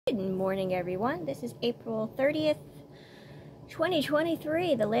Good morning, everyone. This is April 30th,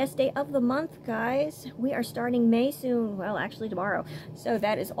 2023, the last day of the month, guys. We are starting May soon. Well, actually tomorrow. So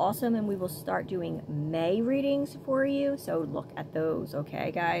that is awesome, and we will start doing May readings for you. So look at those, okay,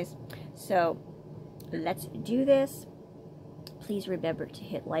 guys? So let's do this. Please remember to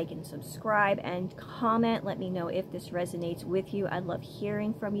hit like and subscribe and comment. Let me know if this resonates with you. I love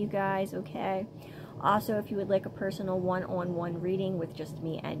hearing from you guys, okay? Also, if you would like a personal one-on-one reading with just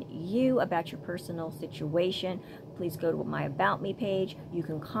me and you about your personal situation, please go to my About Me page. You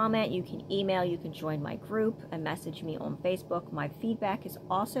can comment, you can email, you can join my group and message me on Facebook. My feedback is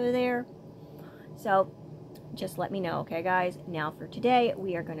also there. So just let me know, okay, guys? Now for today,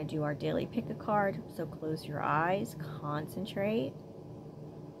 we are going to do our daily pick a card. So close your eyes, concentrate.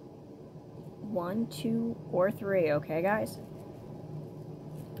 1, 2, or 3, okay, guys?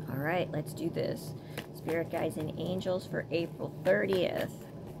 All right, let's do this. Spirit guides and angels for April 30th.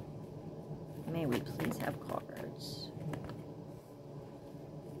 May we please have cards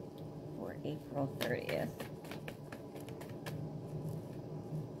for April 30th.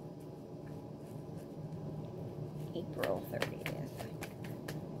 April 30th.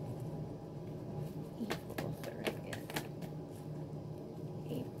 April 30th.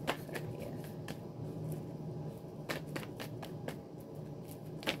 April 30th.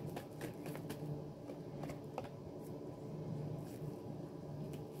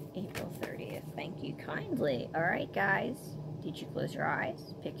 April 30th. Thank you kindly. All right, guys. Did you close your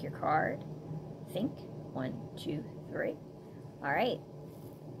eyes? Pick your card. Think. 1, 2, 3. All right.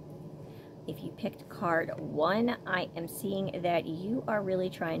 If you picked card 1, I am seeing that you are really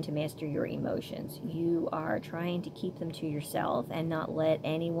trying to master your emotions. You are trying to keep them to yourself and not let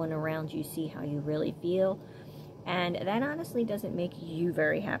anyone around you see how you really feel. And that honestly doesn't make you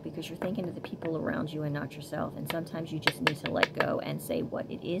very happy because you're thinking of the people around you and not yourself. And sometimes you just need to let go and say what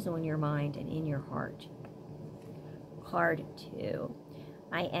it is on your mind and in your heart. Card 2.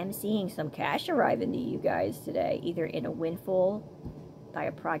 I am seeing some cash arriving to you guys today, either in a windfall by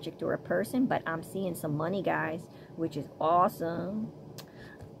a project or a person, but I'm seeing some money, guys, which is awesome.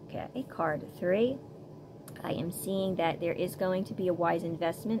 Okay, card 3. I am seeing that there is going to be a wise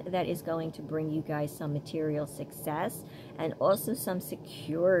investment that is going to bring you guys some material success and also some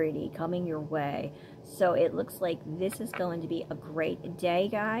security coming your way. So it looks like this is going to be a great day,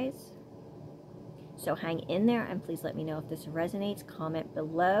 guys. So hang in there, and please let me know if this resonates. Comment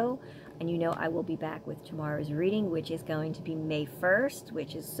below. And you know I will be back with tomorrow's reading, which is going to be May 1st,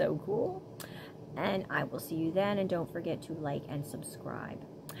 which is so cool. And I will see you then. And don't forget to like and subscribe.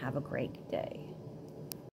 Have a great day.